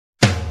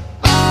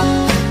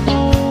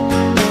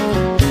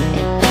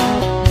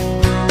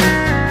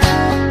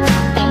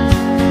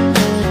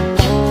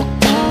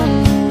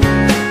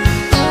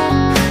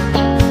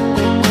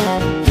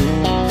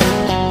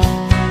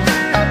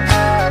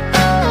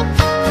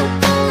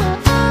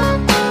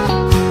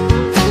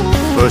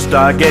First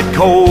I get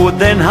cold,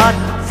 then hot,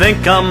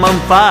 think I'm on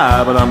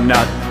fire, but I'm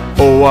not.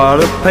 Oh,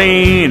 what a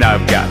pain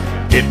I've got,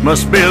 it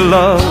must be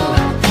love.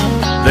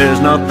 There's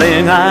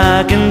nothing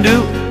I can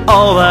do,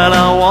 all that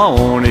I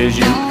want is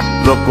you.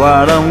 Look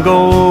what I'm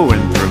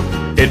going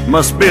through, it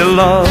must be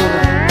love.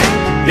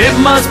 It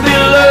must be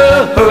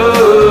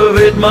love,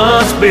 it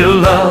must be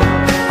love.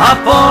 I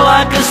fall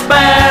like a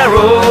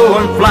sparrow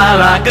and fly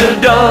like a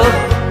dove.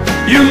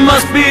 You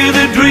must be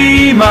the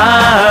dream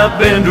I've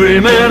been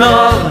dreaming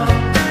of.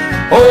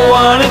 Oh,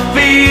 what a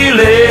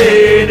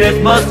feeling,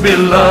 it must be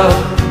love.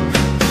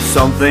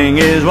 Something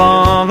is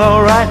wrong,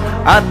 alright,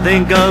 I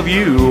think of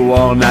you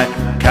all night.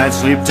 Can't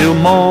sleep till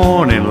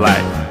morning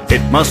light,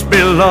 it must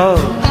be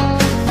love.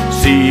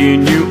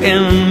 Seeing you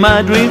in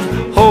my dreams,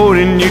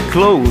 holding you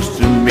close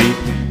to me.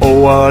 Oh,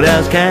 what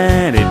else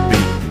can it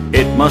be?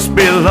 It must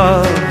be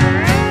love.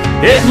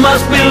 It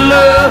must be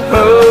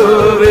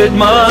love, it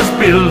must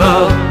be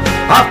love.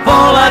 I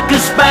fall like a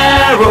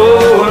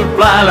sparrow and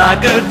fly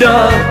like a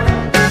dove.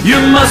 You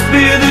must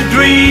be the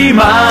dream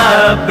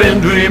I've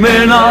been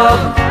dreaming of.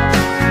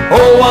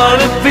 Oh,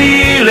 what a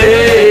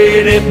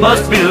feeling, it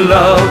must be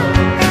love.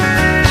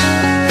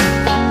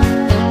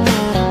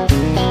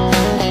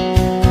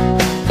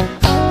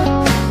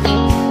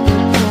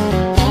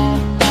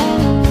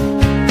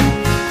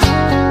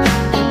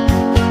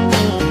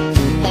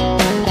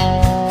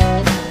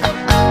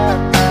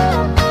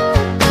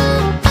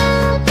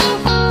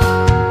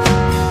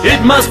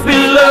 It must be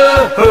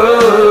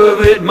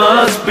love, it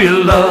must be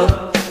love.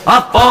 I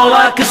fall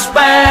like a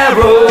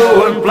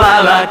sparrow and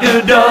fly like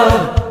a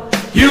dove.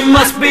 You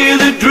must be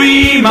the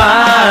dream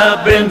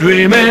I've been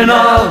dreaming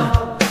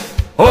of.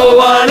 Oh,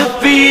 what a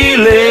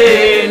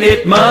feeling,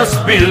 it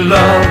must be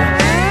love.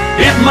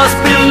 It must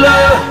be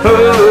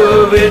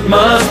love, it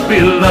must be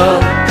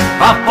love.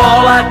 I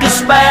fall like a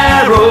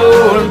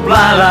sparrow and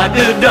fly like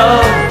a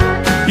dove.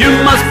 You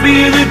must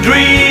be the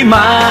dream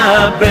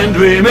I've been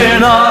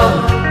dreaming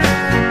of.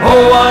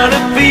 Oh, what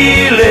a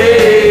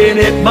feeling,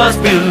 it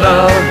must be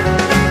love.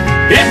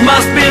 It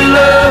must be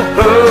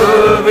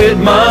love, it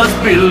must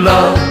be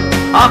love.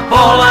 I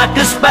fall like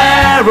a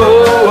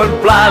sparrow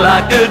and fly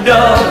like a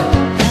dove.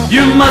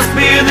 You must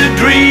be the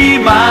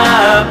dream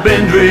I've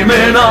been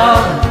dreaming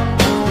of.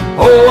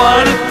 Oh,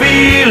 what a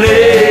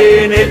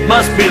feeling, it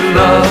must be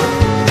love.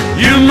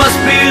 You must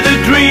be the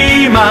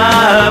dream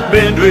I've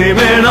been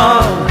dreaming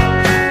of.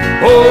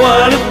 Oh,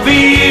 what a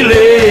feeling.